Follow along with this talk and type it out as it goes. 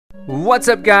What's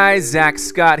up guys, Zach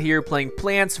Scott here playing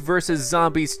Plants vs.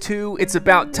 Zombies 2. It's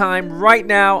about time right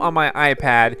now on my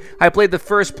iPad. I played the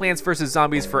first Plants vs.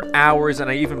 Zombies for hours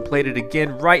and I even played it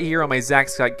again right here on my Zach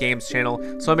Scott Games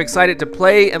channel. So I'm excited to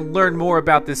play and learn more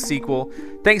about this sequel.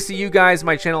 Thanks to you guys,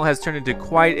 my channel has turned into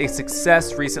quite a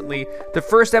success recently. The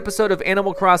first episode of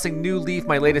Animal Crossing New Leaf,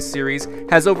 my latest series,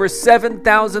 has over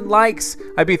 7,000 likes.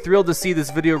 I'd be thrilled to see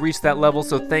this video reach that level,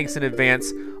 so thanks in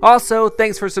advance. Also,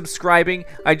 thanks for subscribing.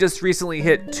 I just recently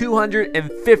hit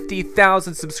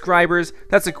 250,000 subscribers.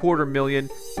 That's a 250,000.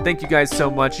 Thank you guys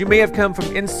so much. You may have come from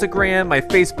Instagram, my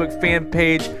Facebook fan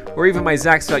page, or even my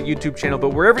Zach Scott YouTube channel,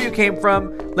 but wherever you came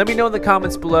from, let me know in the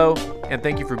comments below, and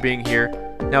thank you for being here.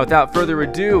 Now, without further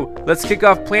ado, let's kick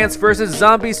off Plants vs.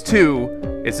 Zombies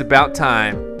 2. It's about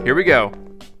time. Here we go.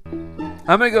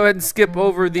 I'm going to go ahead and skip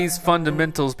over these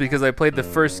fundamentals because I played the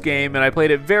first game, and I played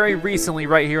it very recently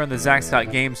right here on the Zach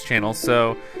Scott Games channel,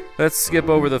 so let's skip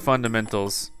over the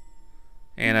fundamentals.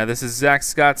 And this is Zach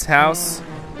Scott's house.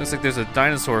 Looks like there's a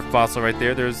dinosaur fossil right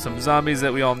there. There's some zombies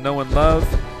that we all know and love.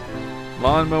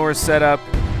 Lawnmower setup.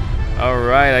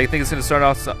 Alright, I think it's going to start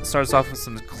us off with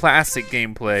some classic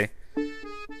gameplay.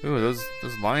 Ooh, those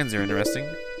lions are interesting.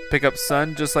 Pick up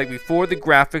sun, just like before. The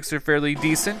graphics are fairly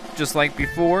decent, just like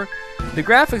before. The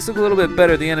graphics look a little bit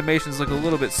better. The animations look a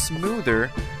little bit smoother.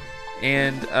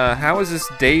 And how is this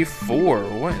day 4?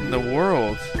 What in the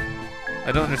world?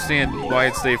 I don't understand why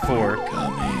it's day 4.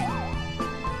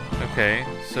 Okay,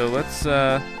 so let's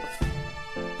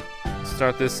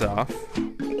start this off.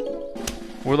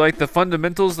 We're like the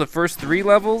fundamentals, the first 3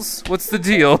 levels? What's the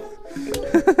deal?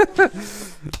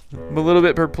 I'm a little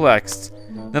bit perplexed.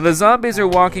 Now the zombies are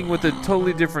walking with a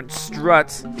totally different strut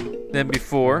than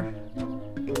before,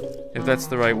 if that's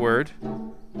the right word.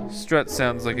 Strut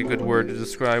sounds like a good word to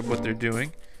describe what they're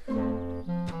doing.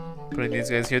 Putting these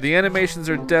guys here. The animations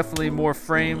are definitely more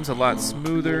frames, a lot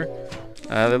smoother.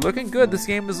 They're looking good. This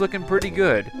game is looking pretty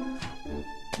good.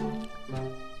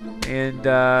 And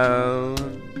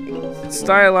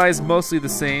stylized mostly the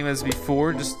same as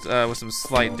before, just with some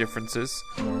slight differences.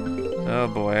 Oh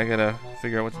boy, I gotta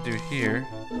figure out what to do here.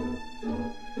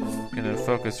 Gonna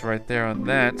focus right there on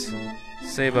that.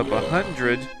 Save up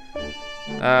 100.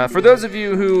 For those of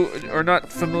you who are not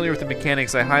familiar with the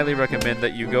mechanics, I highly recommend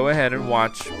that you go ahead and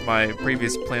watch my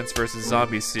previous Plants vs.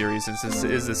 Zombies series, since this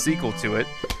is a sequel to it.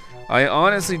 I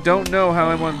honestly don't know how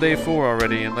I'm on day 4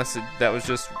 already, unless that was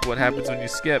just what happens when you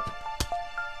skip.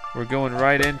 We're going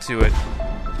right into it.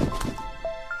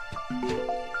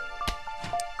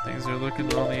 Things are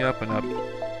looking on the up and up.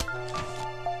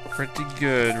 Pretty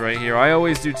good right here. I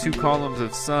always do 2 columns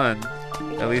of sun,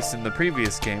 at least in the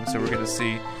previous game, so we're going to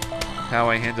see how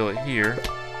I handle it here.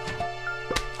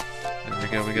 There we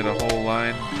go, we got a whole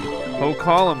line, whole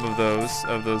column of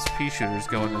those pea shooters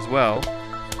going as well.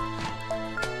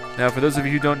 Now, for those of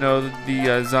you who don't know,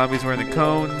 the zombies wearing the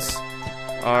cones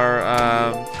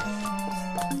are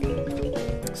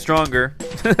stronger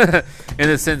in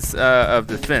the sense of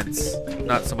defense,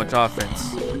 not so much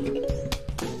offense.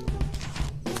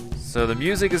 So the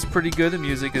music is pretty good. The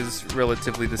music is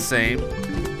relatively the same.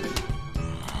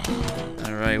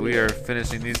 Alright, we are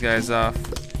finishing these guys off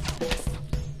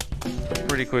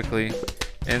pretty quickly.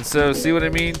 And so, see what I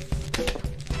mean?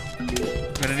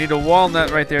 I'm gonna need a walnut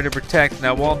right there to protect.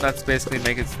 Now, walnuts basically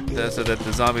make it so that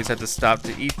the zombies have to stop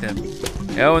to eat them.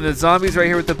 Oh, and the zombies right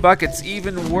here with the buckets,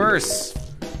 even worse.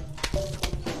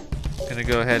 Gonna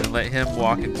go ahead and let him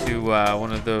walk into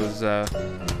one of those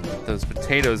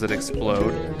potatoes that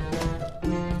explode.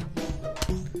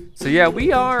 So yeah,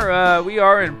 we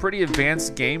are in pretty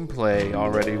advanced gameplay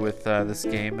already with this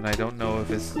game, and I don't know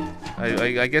if it's.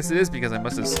 I guess it is because I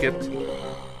must have skipped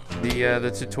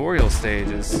the tutorial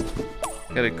stages.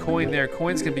 Got a coin there.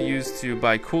 Coins can be used to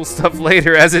buy cool stuff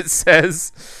later, as it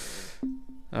says.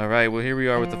 All right, well here we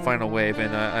are with the final wave,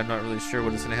 and I'm not really sure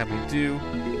what it's gonna have me do,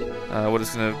 what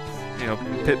it's gonna,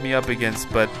 pit me up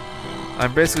against, but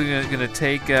I'm basically gonna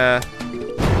take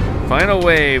final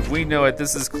wave. We know it.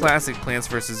 This is classic Plants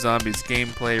vs. Zombies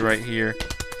gameplay right here,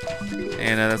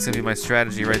 and that's gonna be my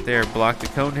strategy right there. Block the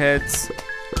cone heads,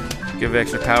 give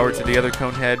extra power to the other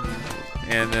cone head,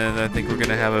 and then I think we're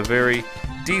gonna have a very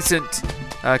decent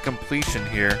completion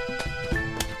here.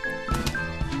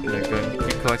 Gonna go and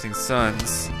keep collecting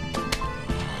suns.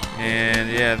 And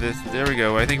yeah, there we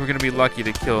go. I think we're gonna be lucky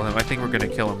to kill him. I think we're gonna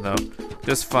kill him though.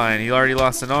 Just fine. He already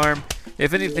lost an arm.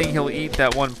 If anything, he'll eat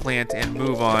that one plant and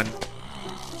move on.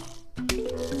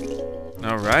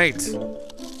 Alright.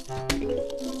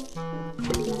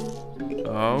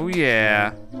 Oh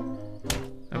yeah.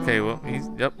 Okay, well,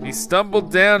 he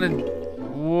stumbled down and...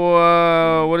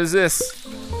 Whoa, what is this?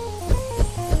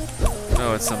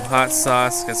 Oh, it's some hot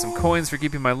sauce. Got some coins for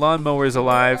keeping my lawnmowers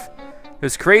alive.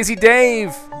 There's Crazy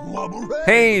Dave.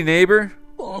 Hey, neighbor.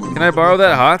 Can I borrow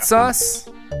that hot sauce?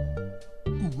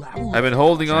 I've been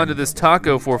holding on to this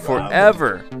taco for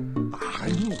forever.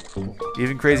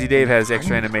 Even Crazy Dave has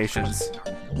extra animations.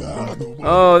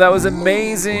 Oh, that was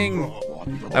amazing.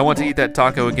 I want to eat that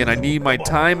taco again. I need my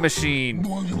time machine.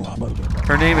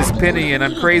 Her name is Penny, and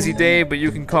I'm Crazy Dave, but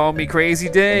you can call me Crazy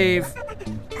Dave.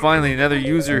 Finally, another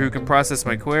user who can process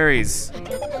my queries.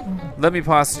 Let me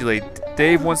postulate.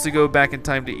 Dave wants to go back in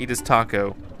time to eat his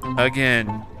taco.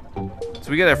 Again.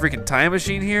 So we got a freaking time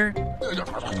machine here?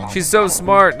 She's so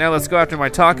smart. Now let's go after my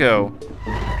taco.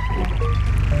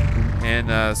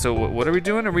 And so what are we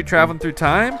doing? Are we traveling through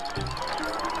time?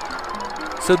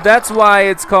 So that's why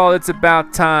it's called It's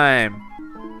About Time.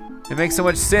 It makes so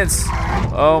much sense.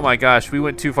 Oh my gosh, we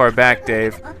went too far back,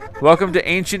 Dave. Welcome to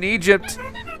ancient Egypt.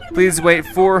 Please wait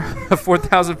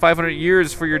 4,500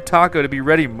 years for your taco to be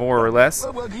ready, more or less.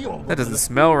 That doesn't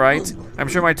smell right. I'm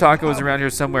sure my taco is around here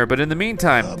somewhere, but in the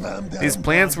meantime, these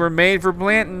plants were made for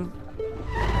planting.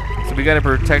 So we gotta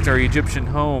protect our Egyptian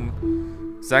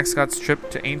home. Zach Scott's trip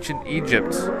to ancient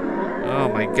Egypt.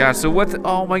 Oh my gosh, so what,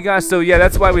 oh my gosh, so yeah,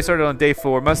 that's why we started on day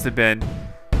 4, must have been.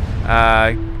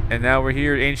 And now we're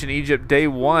here at ancient Egypt, day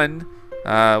 1.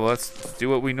 Well, let's do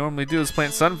what we normally do, is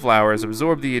plant sunflowers,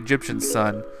 absorb the Egyptian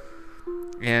sun.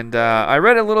 And I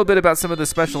read a little bit about some of the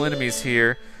special enemies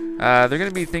here. They're going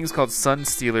to be things called sun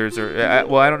stealers, or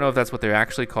well, I don't know if that's what they're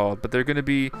actually called, but they're going to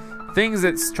be things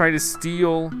that try to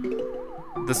steal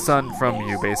the sun from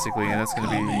you, basically, and that's going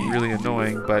to be really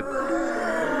annoying. But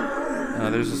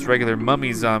there's just regular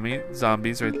mummy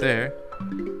zombies right there.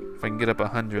 If I can get up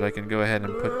 100, I can go ahead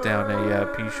and put down a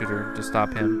pea shooter to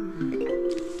stop him.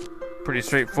 Pretty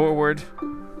straightforward.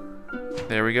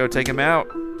 There we go, take him out.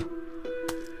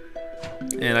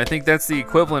 And I think that's the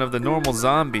equivalent of the normal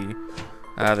zombie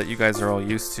that you guys are all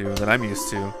used to, that I'm used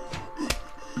to.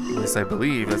 At least I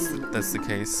believe that's the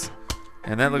case.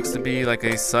 And that looks to be like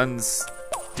a sun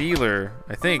stealer,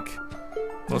 I think.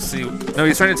 We'll see. No,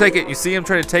 he's trying to take it. You see him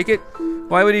trying to take it?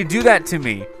 Why would he do that to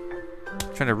me?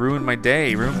 Trying to ruin my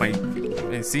day, ruin my...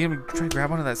 You see him try to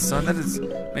grab onto that sun? That is...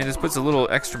 Man, this puts a little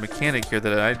extra mechanic here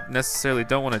that I necessarily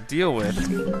don't want to deal with.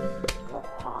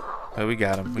 Oh, we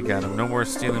got him. We got him. No more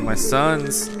stealing my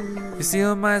suns. You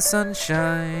steal my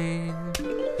sunshine.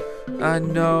 I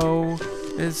know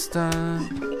it's time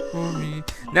for me.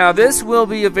 Now, this will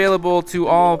be available to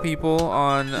all people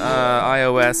on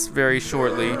iOS very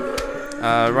shortly.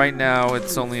 Right now,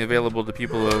 it's only available to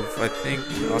people of, I think,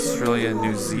 Australia and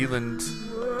New Zealand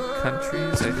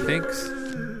countries, I think.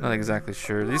 Not exactly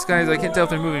sure. These guys, I can't tell if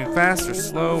they're moving fast or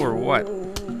slow or what.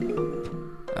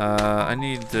 I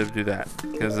need to do that,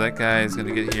 because that guy is going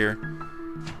to get here.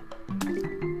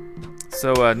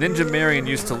 So, Ninja Marion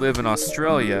used to live in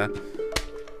Australia.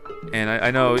 And I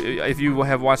know, if you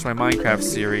have watched my Minecraft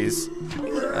series, you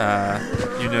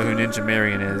know who Ninja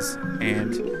Marion is.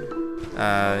 And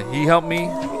he helped me.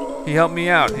 He helped me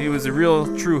out. He was a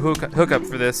real true hookup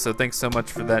for this, so thanks so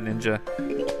much for that, Ninja.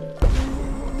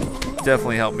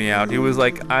 Definitely helped me out. He was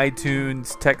like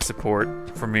iTunes tech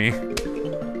support for me.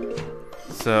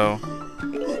 So,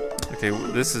 okay,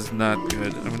 this is not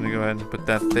good. I'm gonna go ahead and put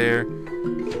that there.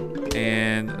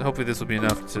 And hopefully this will be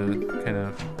enough to kind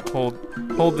of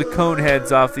hold the cone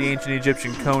heads off, the ancient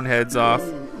Egyptian cone heads off.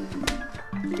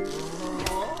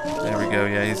 There we go.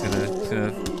 Yeah, he's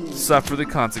gonna suffer the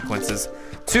consequences.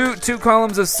 Two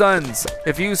columns of suns.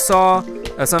 If you saw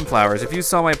sunflowers, if you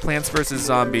saw my Plants vs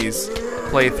Zombies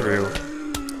playthrough,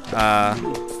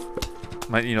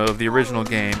 of the original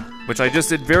game, which I just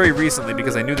did very recently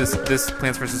because I knew this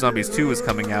Plants vs Zombies 2 was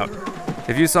coming out.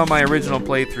 If you saw my original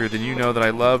playthrough, then you know that I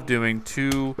love doing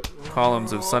 2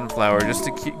 columns of sunflower just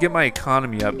to get my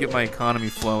economy up, get my economy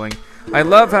flowing. I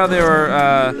love how there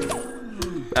are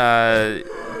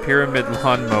pyramid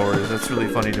lawnmowers. That's really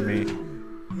funny to me.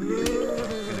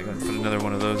 I'm gonna put another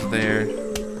one of those there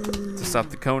to stop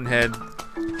the cone head,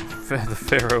 the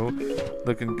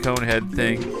pharaoh-looking cone head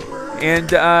thing. And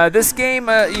this game,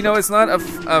 it's not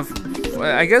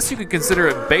I guess you could consider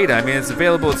it beta. I mean, it's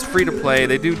available, it's free to play.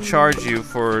 They do charge you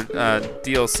for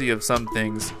DLC of some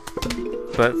things,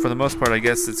 but for the most part, I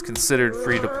guess it's considered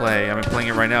free to play. I'm playing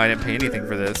it right now. I didn't pay anything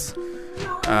for this,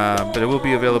 but it will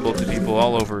be available to people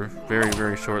all over very,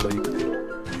 very shortly.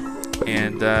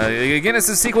 And again, it's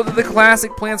a sequel to the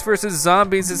classic Plants vs.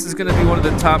 Zombies. This is going to be one of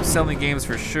the top-selling games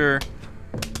for sure.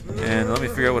 And let me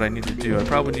figure out what I need to do. I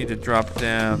probably need to drop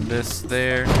down this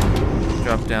there,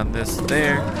 drop down this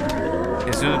there.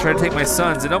 He's going to try to take my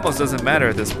sons. It almost doesn't matter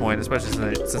at this point,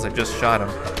 especially since I just shot him.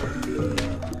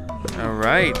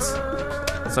 Alright.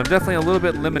 So I'm definitely a little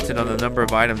bit limited on the number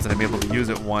of items that I'm able to use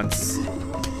at once.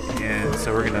 And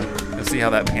so we're gonna see how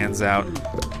that pans out.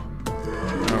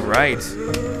 All right.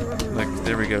 Look,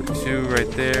 there we go. 2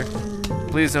 right there.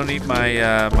 Please don't eat my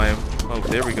oh,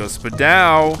 there we go.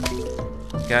 Spadow.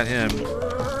 Got him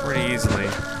pretty easily.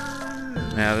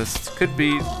 Now this could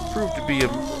prove to be a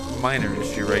minor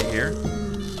issue right here.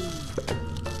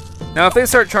 Now if they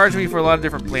start charging me for a lot of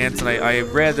different plants, and I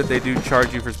read that they do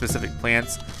charge you for specific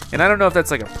plants, and I don't know if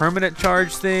that's like a permanent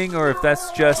charge thing or if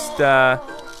that's just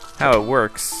how it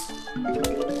works.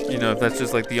 You know, if that's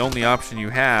just like the only option you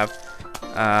have.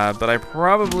 But I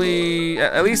probably,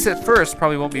 at least at first,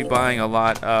 probably won't be buying a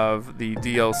lot of the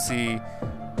DLC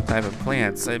type of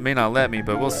plants. It may not let me,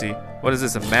 but we'll see. What is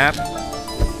this, a map?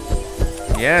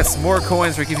 Yes, more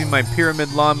coins for keeping my pyramid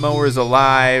lawnmowers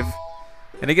alive.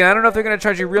 And again, I don't know if they're going to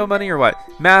charge you real money or what.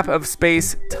 Map of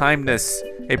space timeless,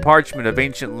 a parchment of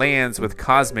ancient lands with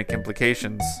cosmic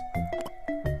implications.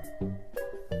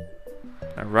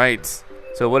 All right.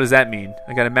 So what does that mean?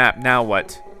 I got a map. Now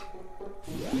what?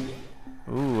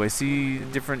 Ooh, I see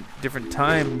different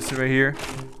times right here.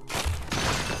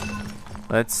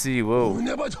 Let's see. Whoa.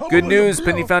 Good news.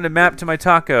 Penny found a map to my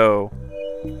taco.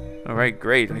 All right,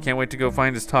 great. I can't wait to go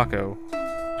find his taco.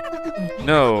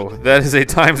 No, that is a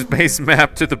time-space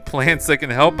map to the plants that can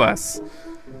help us.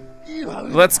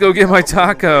 Let's go get my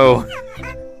taco.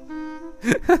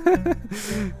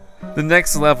 The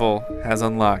next level has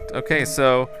unlocked. Okay,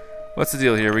 so what's the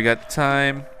deal here? We got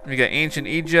time. We got ancient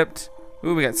Egypt.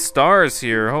 Ooh, we got stars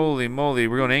here. Holy moly,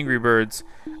 we're going Angry Birds.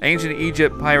 Ancient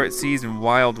Egypt, Pirate Seas, and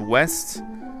Wild West.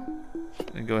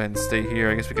 And go ahead and stay here.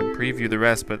 I guess we can preview the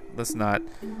rest, but let's not.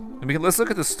 Let's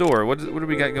look at the store. What do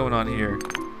we got going on here?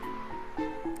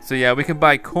 So yeah, we can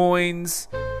buy coins,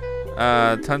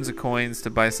 tons of coins to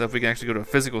buy stuff. We can actually go to a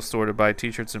physical store to buy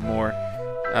t-shirts and more.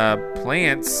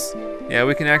 Plants, yeah,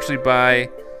 we can actually buy.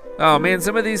 Oh man,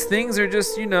 some of these things are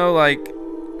just, you know, like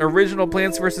original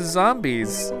Plants vs.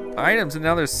 Zombies items, and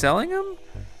now they're selling them?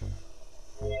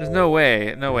 There's no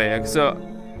way, no way. So,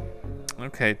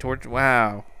 okay, torch,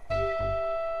 wow.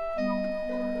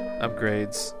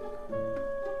 Upgrades.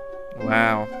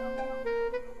 Wow.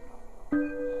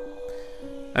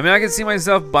 I mean, I can see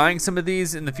myself buying some of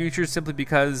these in the future simply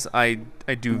because I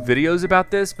do videos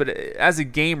about this, but as a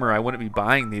gamer, I wouldn't be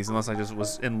buying these unless I just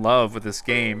was in love with this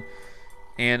game.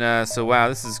 And so, wow,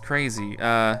 this is crazy.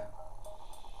 Huh.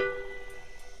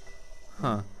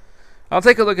 I'll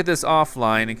take a look at this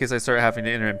offline in case I start having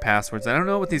to enter in passwords. I don't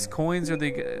know what these coins are.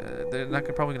 They're not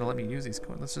probably going to let me use these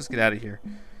coins. Let's just get out of here.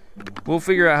 We'll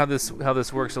figure out how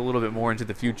this works a little bit more into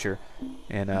the future.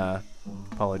 And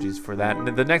apologies for that.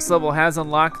 And the next level has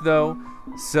unlocked though,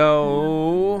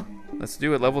 so let's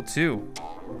do it. Level 2.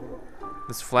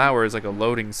 This flower is like a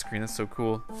loading screen. That's so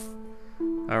cool.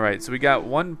 All right, so we got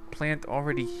one plant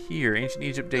already here. Ancient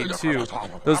Egypt Day 2.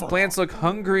 Those plants look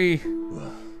hungry.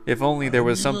 If only there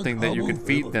was something that you could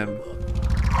feed them.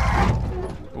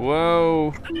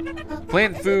 Whoa.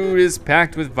 Plant food is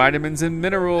packed with vitamins and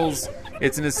minerals.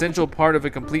 It's an essential part of a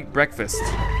complete breakfast.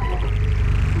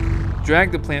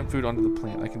 Drag the plant food onto the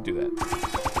plant. I can do that.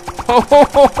 Oh, ho,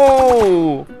 ho,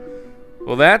 ho.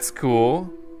 Well, that's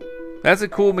cool. That's a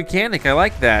cool mechanic. I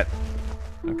like that.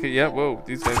 Okay, yeah, whoa.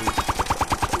 These guys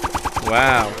are...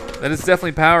 Wow. That is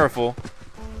definitely powerful.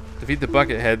 Defeat the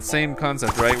bucket head. Same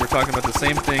concept, right? We're talking about the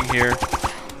same thing here.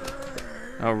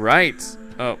 All right.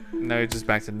 Oh, now you're just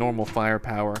back to normal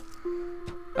firepower.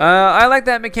 I like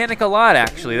that mechanic a lot,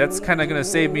 actually. That's kind of going to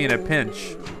save me in a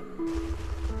pinch.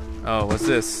 Oh, what's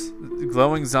this?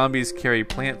 Glowing zombies carry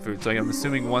plant food. So I'm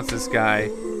assuming once this guy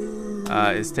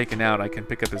is taken out, I can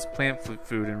pick up his plant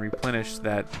food and replenish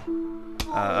that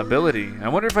ability. I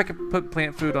wonder if I could put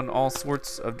plant food on all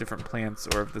sorts of different plants,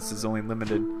 or if this is only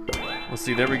limited. We'll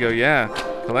see. There we go. Yeah.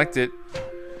 Collect it.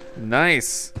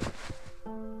 Nice.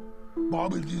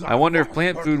 I wonder if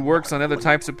plant food works on other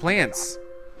types of plants.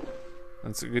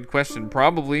 That's a good question.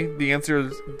 Probably. The answer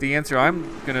I'm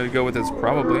gonna go with is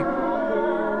probably.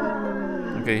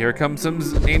 Okay, here comes some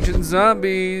ancient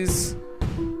zombies.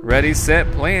 Ready,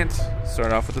 set, plant.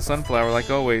 Start off with the sunflower like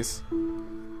always.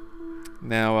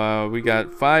 Now we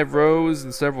got 5 rows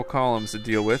and several columns to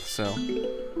deal with, so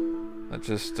let's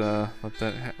just let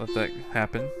that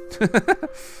happen. All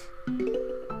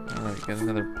right, got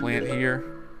another plant here.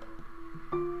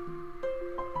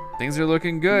 Things are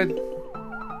looking good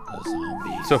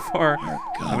so far.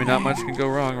 I mean, not much can go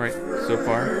wrong, right? So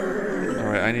far. All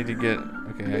right, I need to get.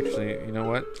 Okay, actually, you know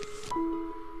what?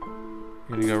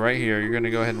 You're gonna go right here. You're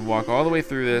gonna go ahead and walk all the way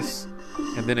through this,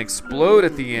 and then explode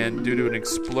at the end due to an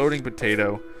exploding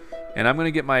potato. And I'm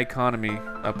gonna get my economy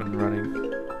up and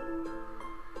running.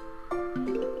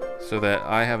 so that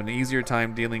I have an easier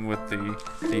time dealing with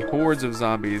the hordes of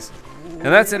zombies. Now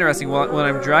that's interesting. When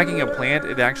I'm dragging a plant,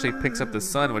 it actually picks up the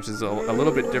sun, which is a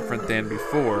little bit different than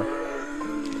before.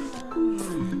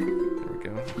 There we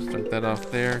go. Start that off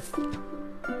there.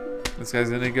 This guy's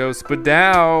gonna go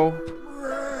spadow.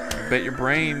 Bet your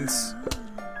brains.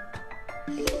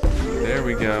 There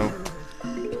we go.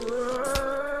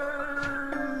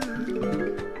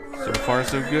 So far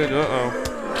so good.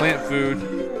 Uh-oh. Plant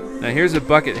food. Now here's a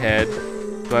bucket head.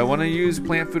 Do I want to use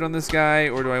plant food on this guy,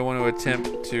 or do I want to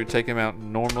attempt to take him out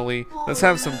normally? Let's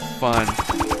have some fun.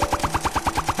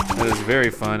 That is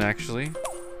very fun, actually.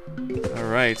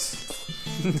 Alright.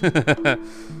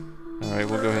 Alright,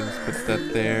 we'll go ahead and put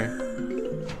that there.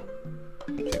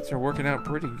 Things are working out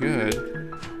pretty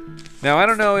good. Now, I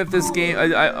don't know if this game...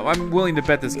 I'm willing to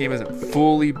bet this game isn't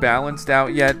fully balanced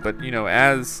out yet, but, you know,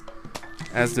 as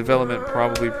development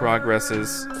probably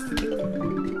progresses,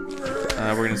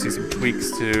 we're going to see some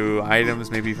tweaks to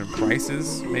items, maybe even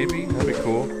prices, maybe? That'd be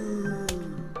cool.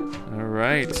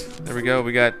 Alright, there we go.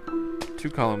 We got 2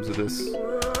 columns of these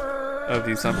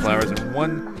sunflowers, and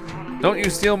 1... Don't you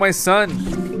steal my sun!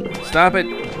 Stop it!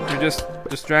 You're just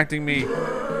distracting me.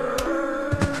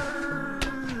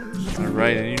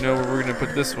 Alright, and you know where we're going to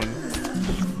put this one.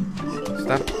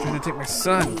 Stop trying to take my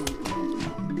sun!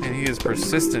 And he is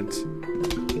persistent.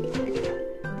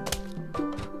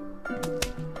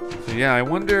 So yeah, I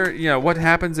wonder, what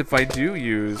happens if I do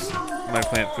use my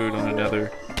plant food on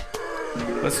another.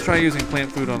 Let's try using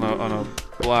plant food on a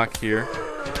block here.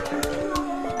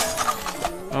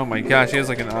 Oh my gosh, he has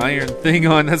like an iron thing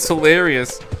on. That's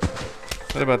hilarious.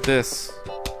 What about this?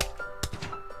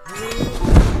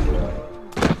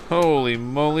 Holy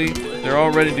moly, they're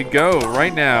all ready to go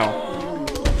right now.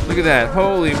 Look at that.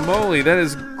 Holy moly, that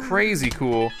is crazy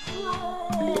cool.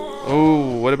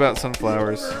 Oh, what about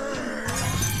sunflowers?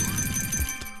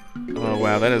 Oh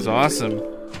wow, that is awesome.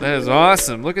 That is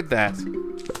awesome. Look at that.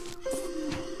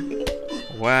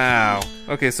 Wow.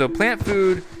 Okay, so plant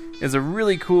food is a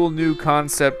really cool new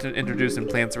concept introduced in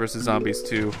Plants vs. Zombies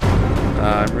 2.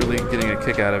 I'm really getting a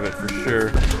kick out of it for sure.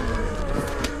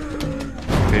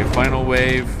 Okay, final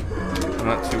wave. I'm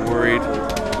not too worried.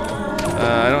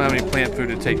 I don't have any plant food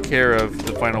to take care of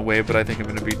the final wave, but I think I'm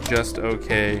going to be just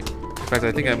okay. In fact,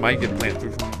 I think I might get plant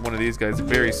food from one of these guys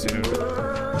very soon.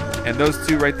 And those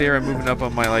 2 right there are moving up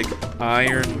on my like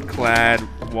ironclad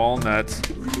walnut,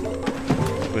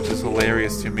 which is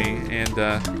hilarious to me. And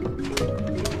I wonder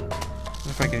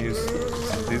if I can use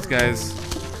these guys.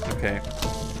 Okay,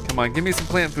 come on, give me some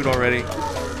plant food already.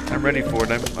 I'm ready for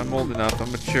it. I'm old enough.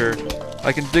 I'm mature.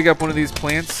 I can dig up one of these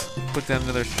plants. Put down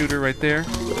another shooter right there.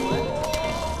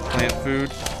 Plant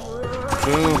food.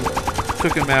 Boom.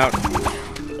 Took him out.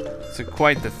 It's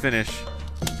quite the finish.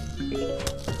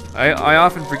 I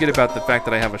often forget about the fact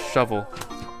that I have a shovel.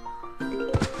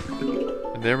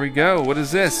 And there we go. What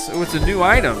is this? Oh, it's a new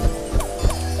item.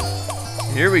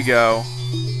 Here we go.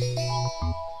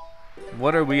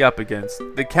 What are we up against?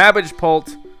 The cabbage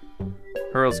pult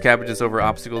hurls cabbages over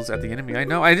obstacles at the enemy. I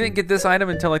know. I didn't get this item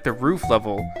until like the roof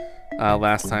level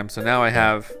last time, so now I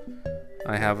have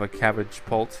a cabbage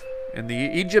pult in the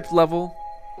Egypt level.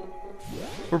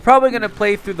 We're probably gonna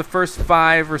play through the first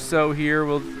 5 or so here.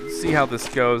 We'll see how this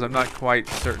goes. I'm not quite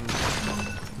certain.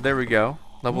 There we go.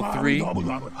 Level 3.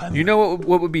 You know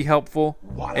what would be helpful?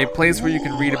 A place where you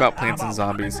can read about plants and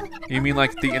zombies. You mean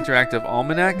like the interactive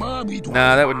almanac?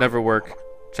 Nah, that would never work.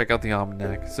 Check out the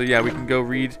almanac. So yeah, we can go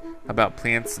read about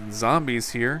plants and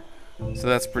zombies here. So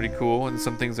that's pretty cool. And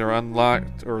some things are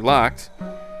unlocked or locked.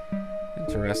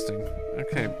 Interesting.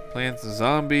 Okay, plants and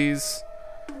zombies.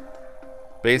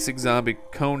 Basic zombie,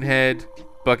 conehead,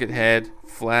 buckethead,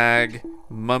 flag,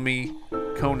 mummy,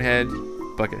 conehead,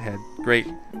 buckethead. Great.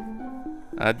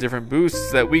 Different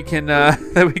boosts that we can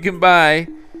buy.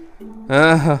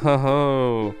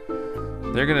 Oh,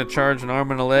 they're gonna charge an arm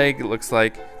and a leg. It looks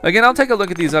like. Again, I'll take a look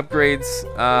at these upgrades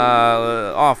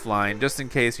offline, just in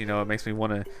case it makes me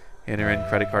want to enter in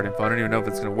credit card info. I don't even know if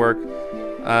it's gonna work.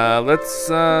 Let's.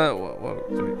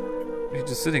 He's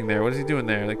just sitting there. What is he doing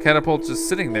there? The catapult's just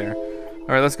sitting there. All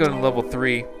right, let's go to level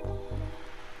 3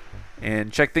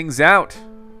 and check things out.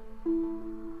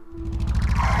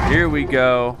 Here we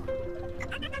go.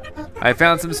 I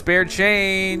found some spare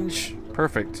change.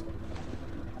 Perfect.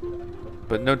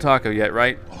 But no taco yet,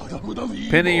 right?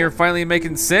 Penny, you're finally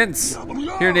making sense.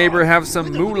 Here, neighbor, have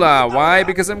some moolah. Why?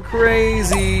 Because I'm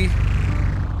crazy.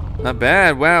 Not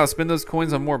bad. Wow, spend those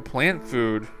coins on more plant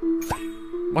food.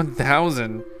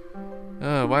 1,000.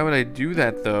 Why would I do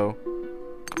that, though?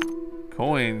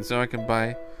 Coins, so I can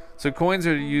buy. So coins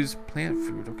are to use plant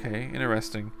food. Okay,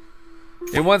 interesting.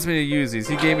 It wants me to use these.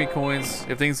 He gave me coins.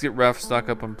 If things get rough, stock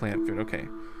up on plant food. Okay.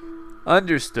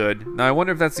 Understood. Now I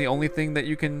wonder if that's the only thing that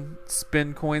you can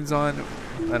spend coins on.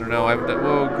 I don't know.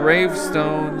 Whoa,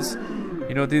 gravestones.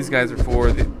 You know what these guys are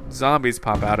for? The zombies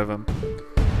pop out of them.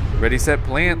 Ready, set,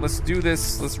 plant. Let's do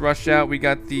this. Let's rush out. We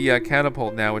got the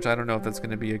catapult now, which I don't know if that's going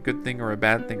to be a good thing or a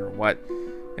bad thing or what.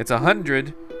 It's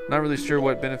 100. Not really sure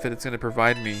what benefit it's going to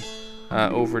provide me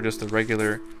over just a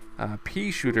regular pea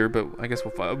shooter, but I guess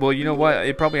we'll find. Well, you know what?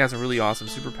 It probably has a really awesome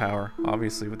superpower,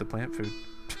 obviously, with the plant food.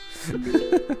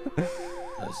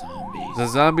 The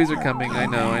zombies are coming. I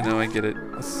know, I get it.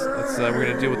 We're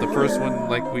gonna deal with the first one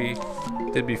like we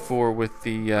did before with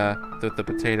the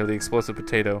potato, the explosive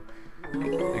potato.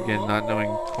 Again, not knowing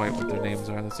quite what their names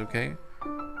are. That's okay.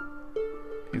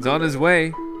 He's on his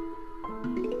way.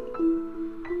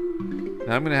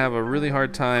 Now I'm gonna have a really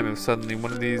hard time if suddenly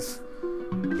one of these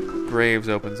graves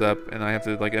opens up and I have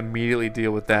to like immediately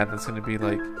deal with that. That's gonna be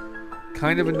like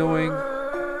kind of annoying.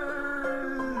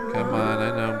 Come on, I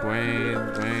know,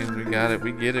 brains, we got it,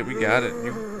 we get it, we got it.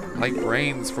 You like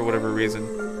brains for whatever reason.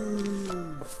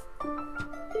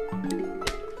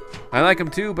 I like them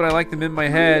too, but I like them in my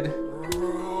head.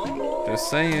 Just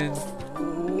saying.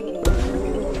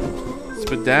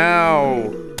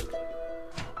 Spadow!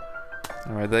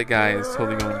 Alright, that guy is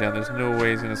totally going down. There's no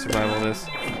way he's gonna survive all this.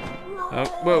 Oh,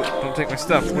 whoa, don't take my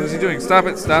stuff. What is he doing? Stop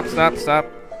it, stop.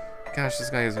 Gosh, this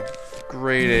guy is a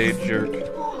grade A jerk.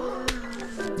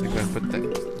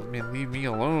 Man, leave me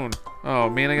alone. Oh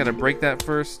man, I gotta break that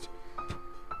first.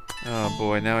 Oh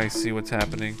boy, now I see what's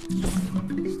happening.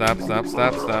 Stop.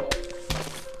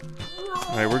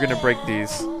 Alright, we're gonna break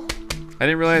these. I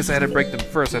didn't realize I had to break them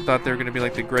first. I thought they were gonna be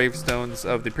like the gravestones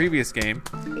of the previous game,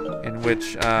 in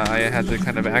which I had to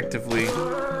kind of actively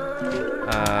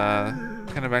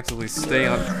stay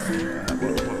on.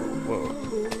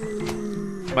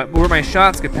 Where my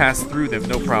shots could pass through them,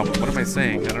 no problem. What am I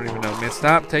saying? I don't even know. Man,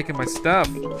 stop taking my stuff.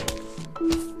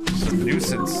 It's a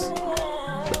nuisance.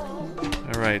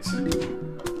 Alright.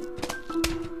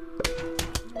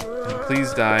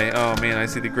 Please die. Oh man, I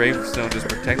see the gravestone just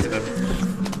protected him.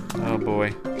 Oh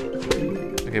boy.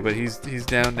 Okay, but he's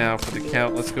down now for the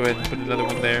count. Let's go ahead and put another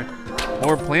one there.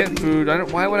 More plant food.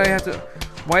 Why would I have to?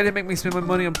 Why did it make me spend my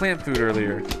money on plant food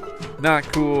earlier? Not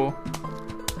cool.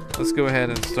 Let's go ahead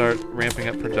and start ramping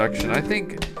up production. I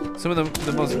think some of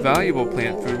the most valuable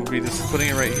plant food would be just putting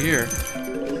it right here.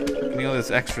 Getting all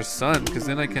this extra sun, because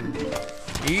then I can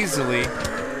easily,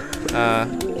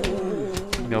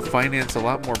 finance a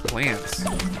lot more plants. I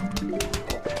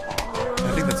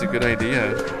think that's a good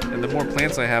idea. And the more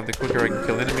plants I have, the quicker I can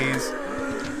kill enemies.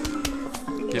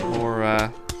 Get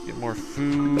more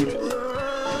food.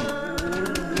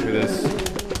 Look at this.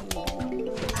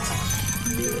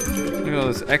 Look at all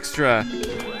this extra.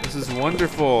 This is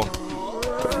wonderful.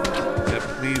 Yeah,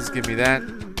 please give me that.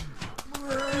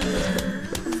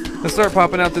 Let's start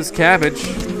popping out this cabbage.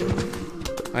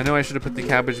 I know I should have put the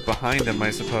cabbage behind him, I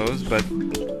suppose, but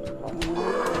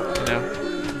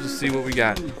just see what we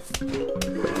got.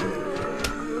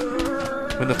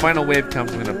 When the final wave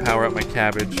comes, I'm gonna power up my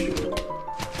cabbage.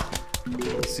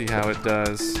 Let's see how it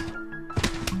does.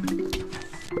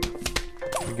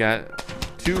 We got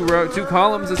two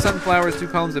columns of sunflowers, 2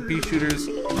 columns of pea shooters,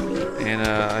 and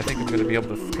I think I'm going to be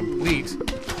able to complete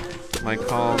my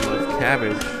column of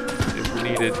cabbage if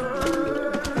needed.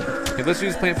 Okay, let's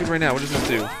use plant food right now. What does this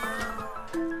do?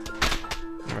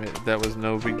 Alright, that was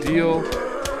no big deal.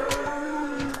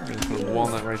 I'm going to put a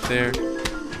walnut right there.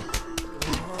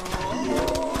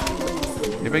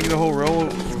 Maybe I can get a whole row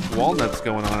of walnuts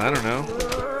going on. I don't know.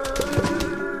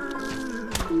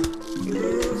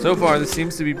 So far, this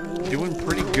seems to be doing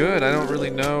pretty good. I don't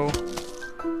really know.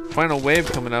 Final wave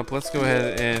coming up. Let's go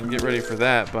ahead and get ready for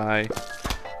that by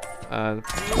doing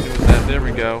that. There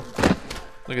we go.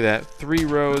 Look at that. 3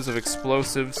 rows of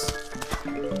explosives.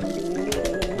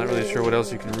 Not really sure what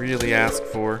else you can really ask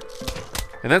for.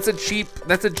 And that's a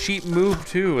cheap move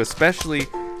too, especially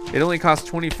it only costs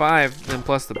 25 then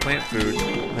plus the plant food.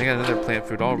 I got another plant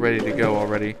food all ready to go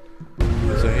already.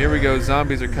 So here we go,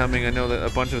 zombies are coming. I know that a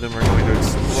bunch of them are going to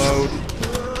explode.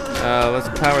 Let's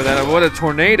power that up. What a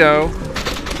tornado!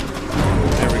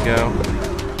 There we go.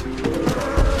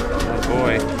 Oh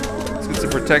boy. Let's get some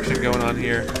protection going on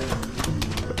here.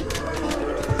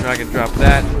 Drag and drop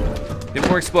that. Get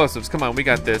more explosives. Come on, we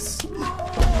got this.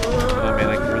 Oh man,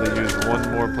 I can really use one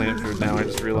more plant food now, I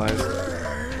just realized.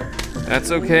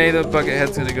 That's okay, the bucket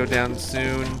head's gonna go down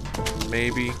soon.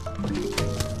 Maybe.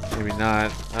 Maybe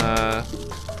not.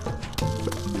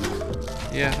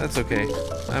 Yeah, that's okay.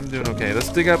 I'm doing okay. Let's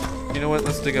dig up, you know what?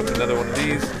 Let's dig up another one of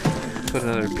these. Put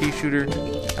another pea shooter.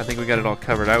 I think we got it all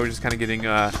covered. I was just kind of getting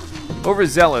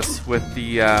overzealous with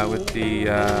the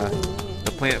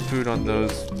plant food on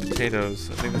those potatoes.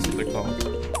 I think that's what they're called.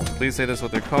 Please say that's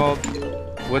what they're called.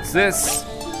 What's this?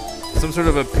 Some sort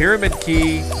of a pyramid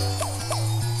key.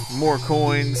 More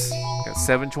coins. Got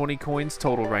 720 coins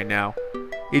total right now.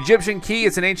 Egyptian key.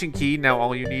 It's an ancient key. Now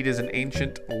all you need is an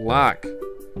ancient lock.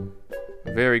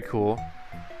 Very cool.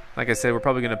 Like I said, we're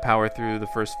probably going to power through the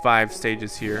first 5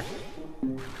 stages here.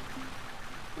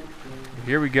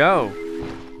 Here we go.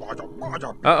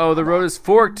 Uh-oh, the road is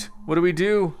forked. What do we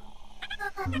do?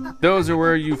 Those are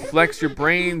where you flex your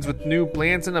brains with new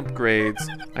plants and upgrades.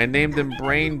 I named them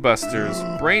Brain Busters.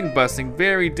 Brain busting,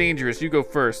 very dangerous. You go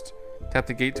first. Tap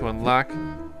the gate to unlock,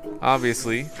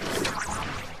 obviously.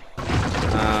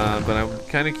 But I'm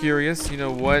kind of curious. You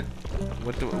know what?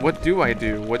 What do I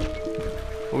do? What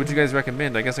would you guys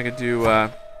recommend? I guess I could do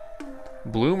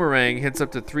Bloomerang. Hits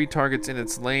up to 3 targets in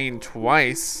its lane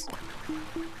twice.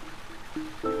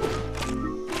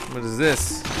 What is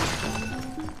this?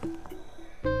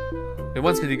 It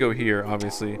wants me to go here,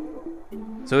 obviously.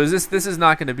 So is this is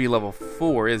not going to be level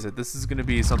 4, is it? This is going to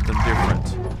be something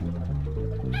different.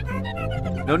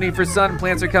 No need for sun.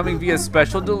 Plants are coming via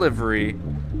special delivery.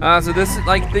 So this is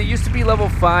like, they used to be level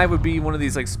 5 would be one of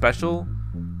these like special.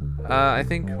 I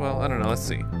think. Well, I don't know. Let's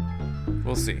see.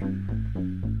 We'll see.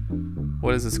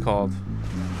 What is this called?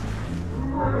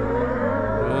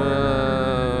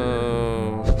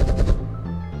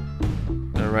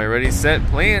 Alright, ready, set,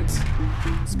 plant.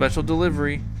 Special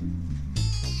delivery.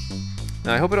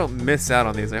 Now I hope I don't miss out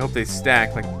on these. I hope they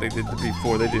stack like they did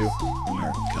before. They do.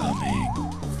 We're coming.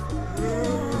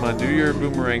 Come on, do your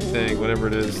boomerang thing, whatever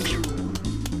it is.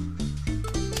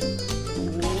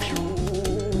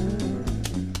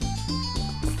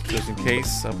 Just in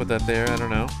case, I'll put that there. I don't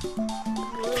know.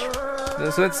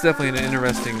 So that's definitely an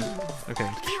interesting. Okay,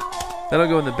 that'll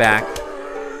go in the back.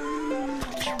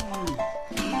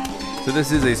 So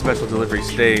this is a special delivery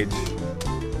stage. So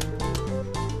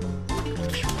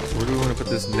where do we want to put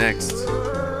this next?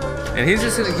 And he's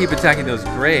just gonna keep attacking those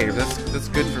graves. That's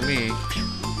good for me.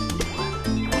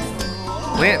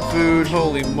 Plant food,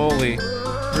 holy moly.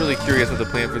 Really curious what the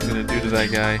plant food's gonna do to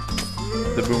that guy.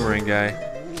 The boomerang guy.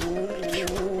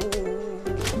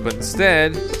 But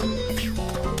instead,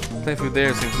 plant food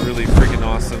there seems really freaking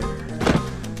awesome.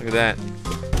 Look at that.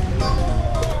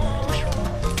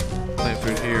 Plant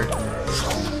food here.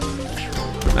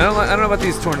 I don't know about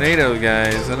these tornado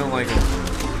guys. I don't like them.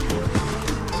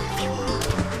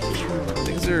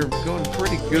 Things are going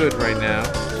pretty good right now.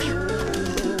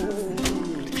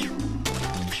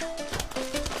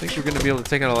 I think we're going to be able to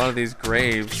take out a lot of these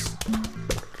graves.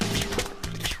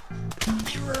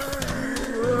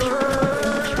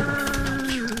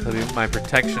 That'll be my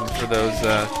protection for those.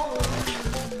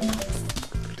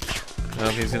 Oh,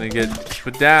 he's going to get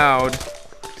spadowed.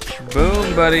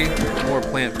 Boom, buddy. More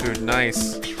plant food.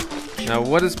 Nice. Now,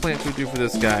 what does plant food do for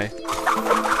this guy?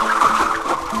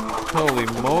 Holy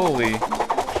moly.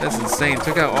 That's insane.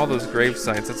 Took out all those grave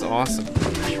sites. That's awesome.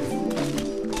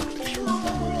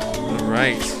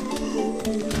 Alright.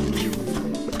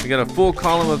 We got a full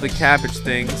column of the cabbage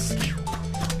things.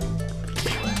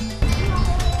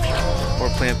 More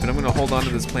plant food. I'm going to hold on to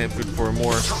this plant food for a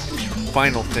more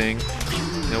final thing.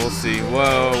 And we'll see.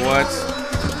 Whoa, what?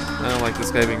 I don't like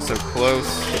this guy being so close.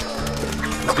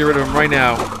 Let's get rid of him right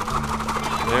now.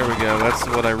 There we go. That's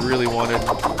what I really wanted.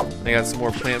 I got some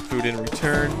more plant food in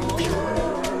return.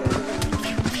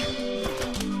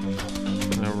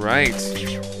 Alright.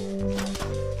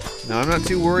 Now I'm not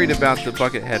too worried about the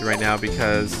bucket head right now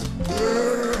because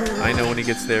I know when he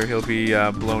gets there he'll be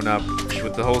blown up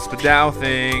with the whole spadow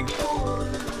thing.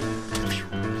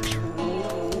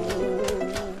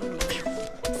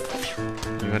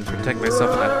 And protect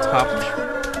myself in that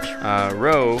top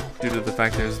row due to the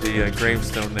fact there's the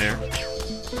gravestone there.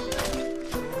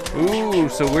 Ooh,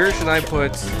 so where should I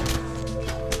put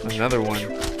another one?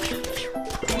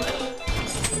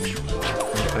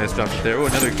 I just dropped it there. Oh,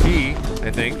 another key,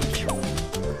 I think.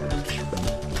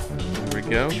 There we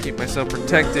go. Keep myself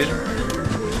protected.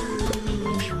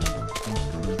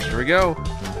 There we go.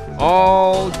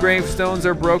 All gravestones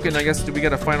are broken. I guess, do we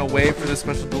got a final wave for this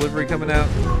special delivery coming out?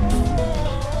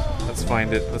 Let's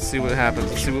find it. Let's see what happens.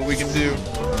 Let's see what we can do.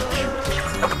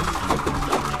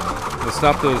 Let's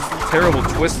stop those terrible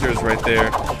twisters right there.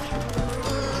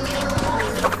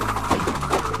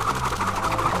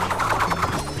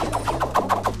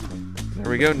 There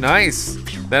we go. Nice.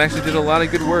 That actually did a lot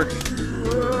of good work.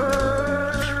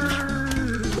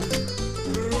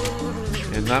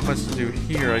 And not much to do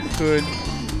here. I could.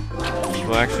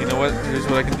 Well, actually, you know what? Here's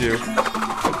what I can do.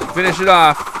 Finish it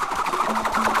off.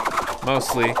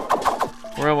 Mostly.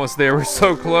 We're almost there. We're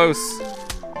so close.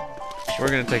 We're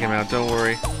gonna take him out, don't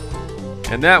worry.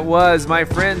 And that was, my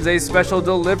friends, a special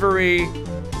delivery.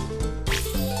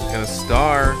 Got a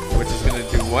star, which is gonna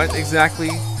do what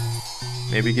exactly?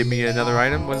 Maybe give me another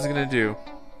item? What is it gonna do?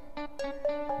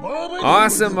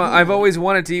 Awesome! I've always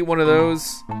wanted to eat one of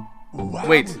those.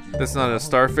 Wait, that's not a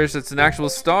starfish, that's an actual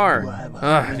star.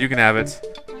 Ugh, you can have it.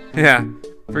 Yeah,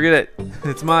 forget it.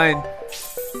 It's mine.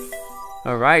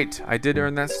 Alright, I did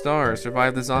earn that star.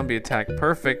 Survive the zombie attack.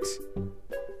 Perfect.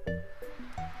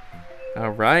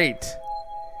 Alright.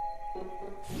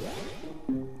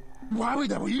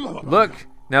 Look,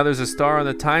 now there's a star on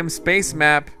the time-space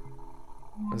map.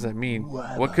 What does that mean?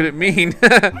 What could it mean?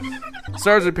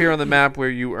 Stars appear on the map where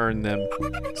you earn them.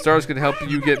 Stars could help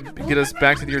you get us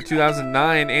back to the year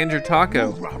 2009 and your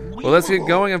taco. Well, let's get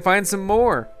going and find some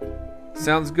more.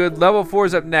 Sounds good. Level 4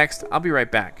 is up next. I'll be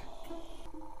right back.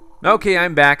 Okay,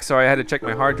 I'm back. Sorry, I had to check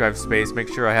my hard drive space,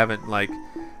 make sure I haven't like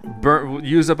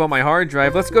used up all my hard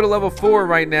drive. Let's go to level 4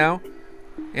 right now,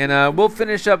 and we'll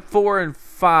finish up 4 and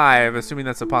 5, assuming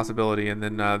that's a possibility, and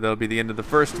then that'll be the end of the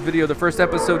first video, the first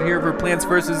episode here for Plants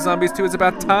vs. Zombies 2. It's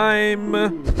about time.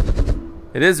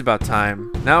 It is about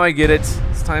time. Now I get it.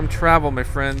 It's time travel, my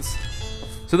friends.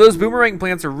 So those boomerang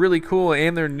plants are really cool,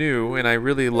 and they're new, and I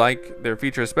really like their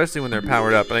feature, especially when they're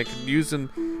powered up. And I can use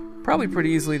them probably pretty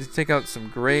easily to take out some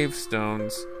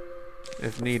gravestones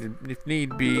if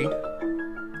need be.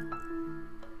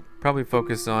 Probably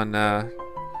focus on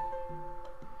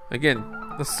again,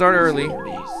 let's start early.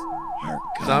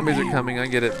 Zombies are coming, I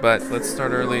get it, but let's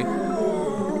start early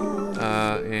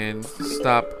and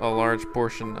stop a large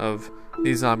portion of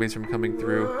these zombies from coming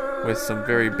through with some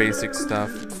very basic stuff,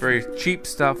 very cheap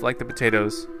stuff like the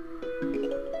potatoes.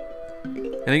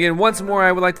 And again, once more,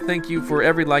 I would like to thank you for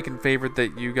every like and favorite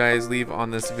that you guys leave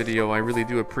on this video. I really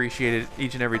do appreciate it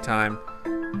each and every time.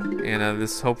 And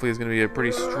this hopefully is going to be a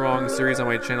pretty strong series on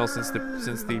my channel since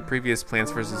the previous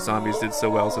Plants vs. Zombies did so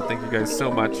well. So thank you guys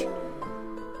so much.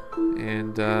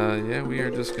 And yeah, we are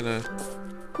just gonna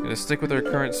stick with our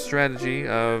current strategy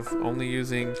of only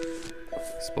using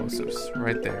explosives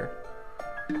right there.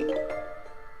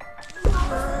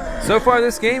 So far,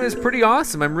 this game is pretty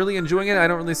awesome. I'm really enjoying it. I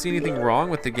don't really see anything wrong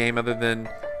with the game other than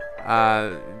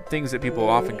things that people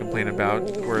often complain about,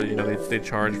 where they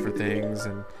charge for things,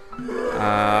 and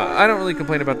I don't really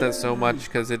complain about that so much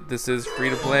because this is free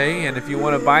to play. And if you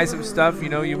want to buy some stuff,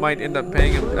 you might end up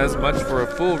paying as much for a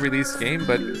full release game,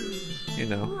 but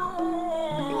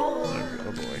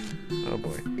oh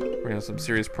boy, we're gonna have some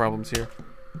serious problems here.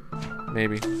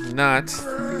 Maybe not.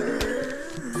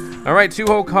 All right, 2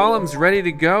 whole columns ready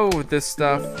to go with this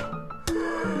stuff.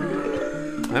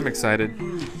 I'm excited.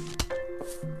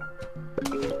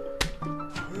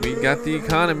 We got the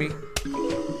economy.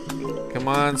 Come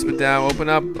on, Spadow,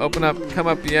 open up, come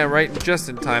up. Yeah, right, just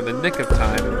in time, the nick of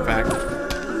time, in fact.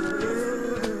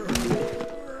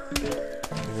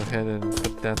 Go ahead and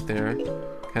put that there.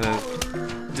 Kind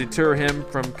of deter him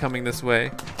from coming this way.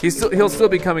 He'll still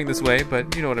be coming this way,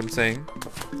 but you know what I'm saying.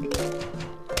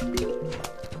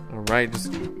 All right,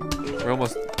 we're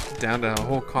almost down to a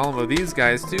whole column of these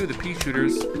guys too, the pea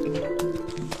shooters.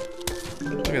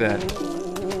 Look at that.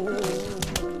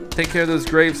 Take care of those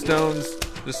gravestones.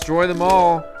 Destroy them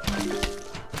all.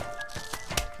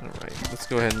 Alright, let's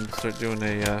go ahead and start doing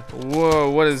a, whoa,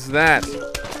 what is that?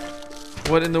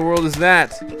 What in the world is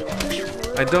that?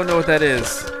 I don't know what that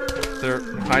is. They're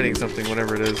hiding something,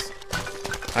 whatever it is.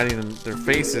 Hiding their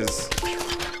faces.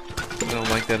 I don't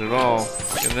like that at all.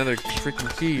 Like another freaking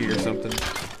key or something.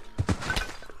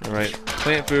 Alright,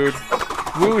 plant food.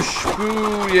 Whoosh,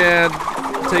 woo, yeah,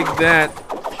 take that.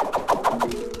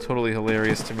 Totally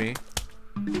hilarious to me.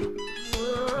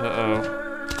 Uh-oh.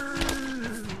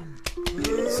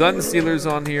 Sun Stealer's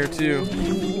on here too.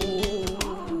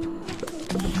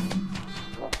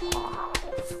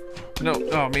 No,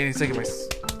 oh man, he's taking my...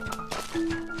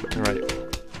 Alright,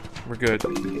 we're good.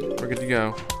 We're good to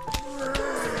go.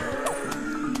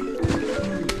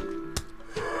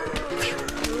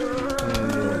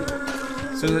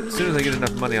 As soon as I get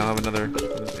enough money, I'll have another...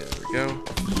 There we go.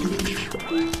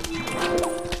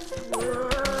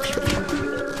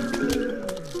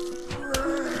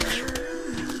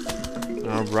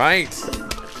 All right.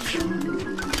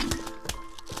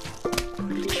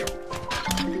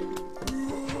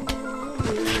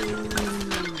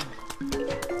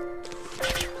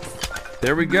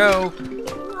 There we go.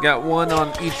 Got one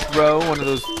on each row. One of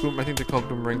those, I think they're called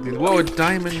boomerang things. Whoa, a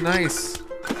diamond, nice.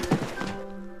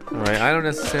 All right, I don't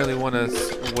necessarily want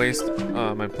to waste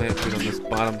my plant food on this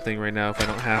bottom thing right now if I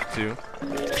don't have to.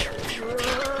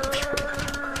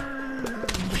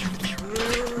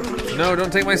 No,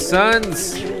 don't take my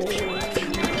sons!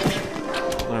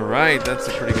 Alright, that's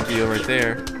a pretty good deal right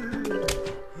there.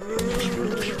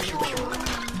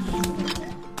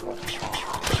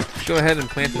 Let's go ahead and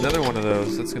plant another one of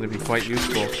those. That's going to be quite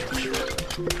useful.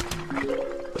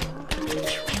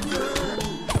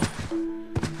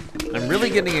 I'm really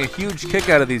getting a huge kick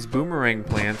out of these boomerang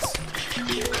plants.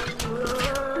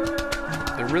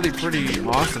 They're really pretty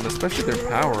awesome, especially their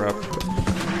power-up.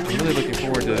 I'm really looking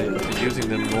forward to using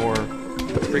them more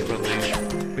frequently.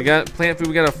 We got plant food.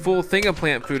 We got a full thing of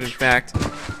plant food, in fact.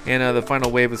 And the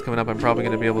final wave is coming up. I'm probably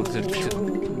going to be able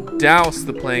to douse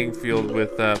the playing field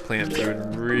with plant food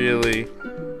and really,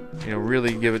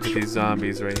 really give it to these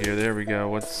zombies right here. There we go.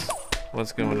 What's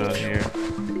going on here?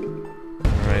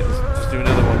 All right, let's just do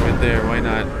another one right there. Why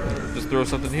not? Just throw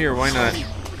something here. Why not?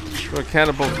 Throw a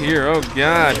catapult here. Oh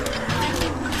God.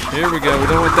 Here we go. We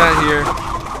don't want that here.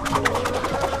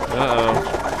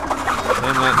 Uh-oh.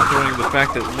 I'm not enjoying the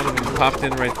fact that one of them popped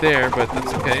in right there, but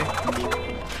that's okay.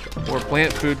 More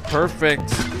plant food.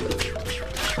 Perfect.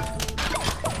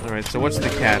 Alright, so what's the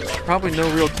catch? Probably no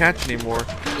real catch anymore.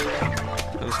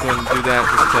 I'll just go ahead and do that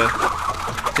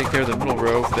just to take care of the middle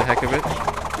row for the heck of it.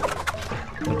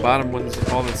 The bottom one's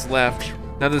all that's left.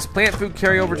 Now, does plant food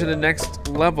carry over to the next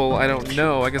level? I don't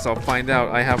know. I guess I'll find out.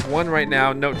 I have one right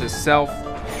now. Note to self.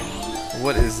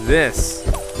 What is this?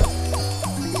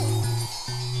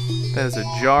 That is a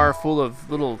jar full of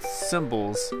little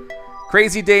symbols.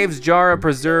 Crazy Dave's jar of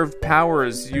preserved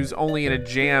powers. Use only in a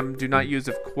jam. Do not use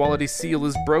if quality seal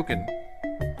is broken.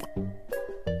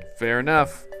 Fair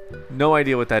enough. No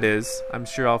idea what that is. I'm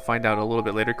sure I'll find out a little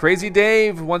bit later. Crazy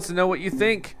Dave wants to know what you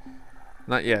think.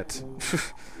 Not yet.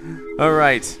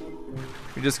 Alright.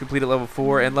 We just completed level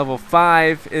 4, and level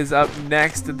 5 is up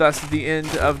next. Thus the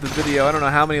end of the video. I don't know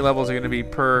how many levels are going to be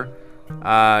per,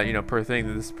 per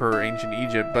thing. This is per Ancient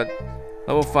Egypt, but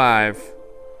level 5.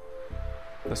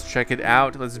 Let's check it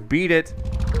out. Let's beat it.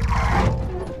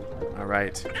 All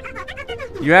right.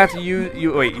 You have to use.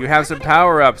 You have some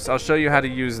power-ups. I'll show you how to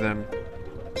use them.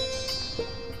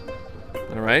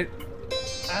 All right.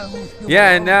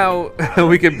 Yeah, and now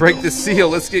we can break the seal.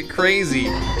 Let's get crazy.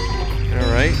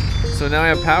 All right. So now I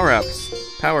have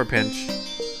power-ups. Power pinch.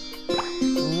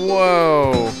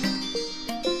 Whoa.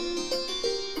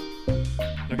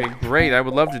 Okay, great. I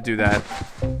would love to do that.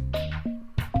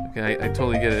 Okay, I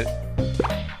totally get it.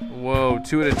 Whoa,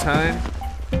 2 at a time?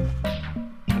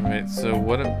 Alright, so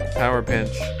what a power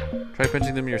pinch. Try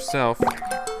pinching them yourself.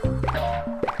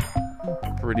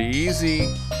 Pretty easy.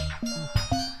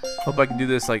 Hope I can do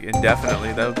this like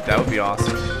indefinitely. That would be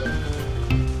awesome.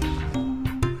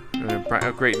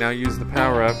 Oh, great, now use the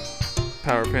power up.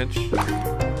 Power pinch.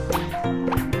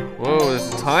 Whoa,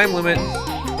 there's a time limit.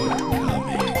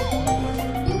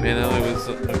 Man, that only was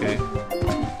okay.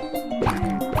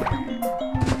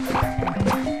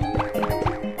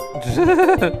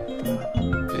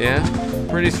 Yeah,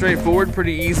 pretty straightforward,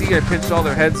 pretty easy. I pinched all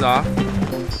their heads off.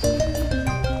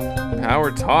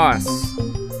 Power toss.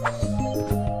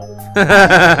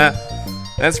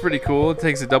 That's pretty cool. It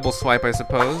takes a double swipe, I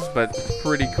suppose, but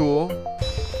pretty cool.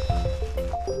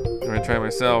 I'm gonna try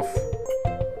myself.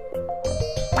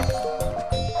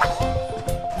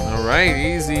 All right,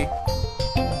 easy.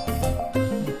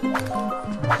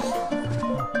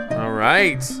 All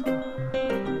right.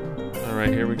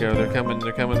 Alright, here we go. They're coming,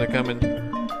 they're coming, they're coming.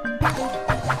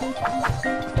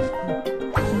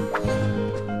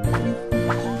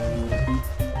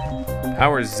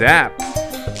 Power zap.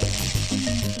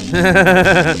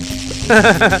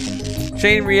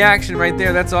 Chain reaction right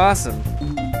there. That's awesome.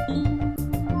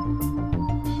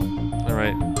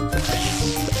 Alright.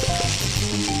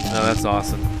 Oh, that's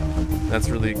awesome. That's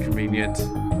really convenient.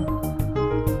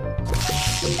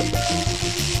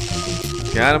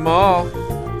 Got them all.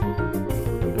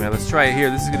 Yeah, let's try it here.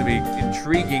 This is going to be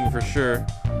intriguing for sure.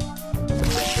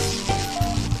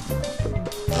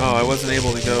 Oh, I wasn't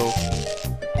able to go.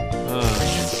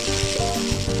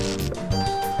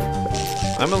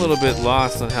 I'm a little bit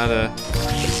lost on how to.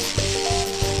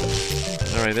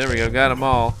 Alright, there we go. Got them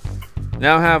all.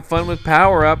 Now have fun with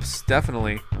power-ups.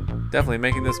 Definitely. Definitely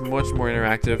making this much more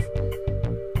interactive.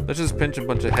 Let's just pinch a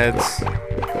bunch of heads.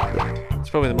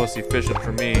 It's probably the most efficient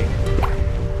for me.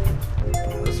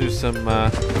 Let's do some,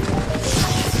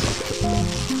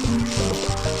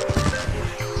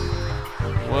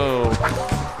 whoa.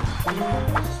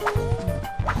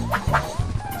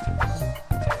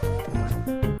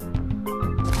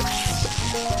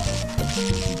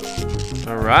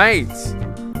 Alright.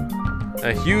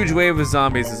 A huge wave of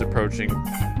zombies is approaching.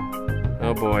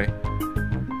 Oh boy.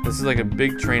 This is like a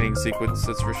big training sequence,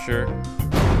 that's for sure.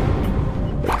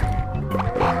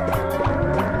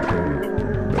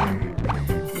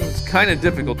 kind of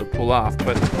difficult to pull off,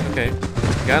 but okay.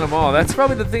 Got them all. That's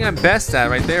probably the thing I'm best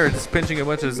at right there, just pinching a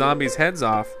bunch of zombies' heads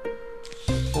off.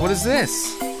 What is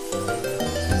this?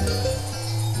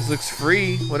 This looks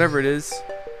free, whatever it is.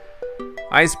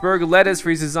 Iceberg lettuce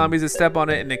freezes zombies that step on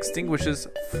it and extinguishes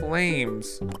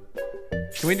flames.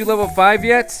 Can we do level 5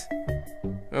 yet?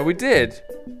 Oh, we did.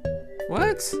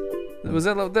 What? Was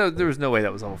that level? There was no way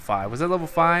that was level 5. Was that level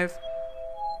 5?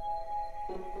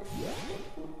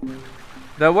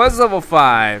 That was level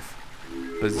 5.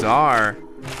 Bizarre.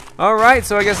 Alright,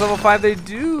 so I guess level 5 they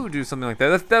do something like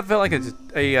that. That felt like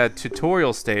a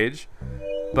tutorial stage.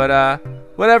 But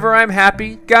whatever, I'm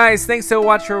happy. Guys, thanks so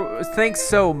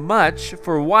much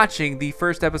for watching the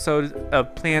first episode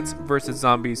of Plants vs.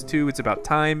 Zombies 2. It's about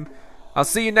time. I'll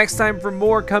see you next time for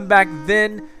more. Come back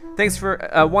then. Thanks for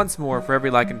once more for every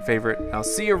like and favorite. I'll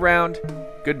see you around.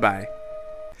 Goodbye.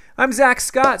 I'm Zach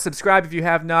Scott. Subscribe if you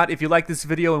have not. If you like this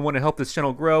video and want to help this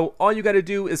channel grow, all you got to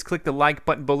do is click the like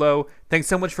button below. Thanks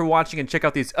so much for watching and check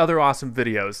out these other awesome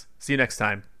videos. See you next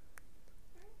time.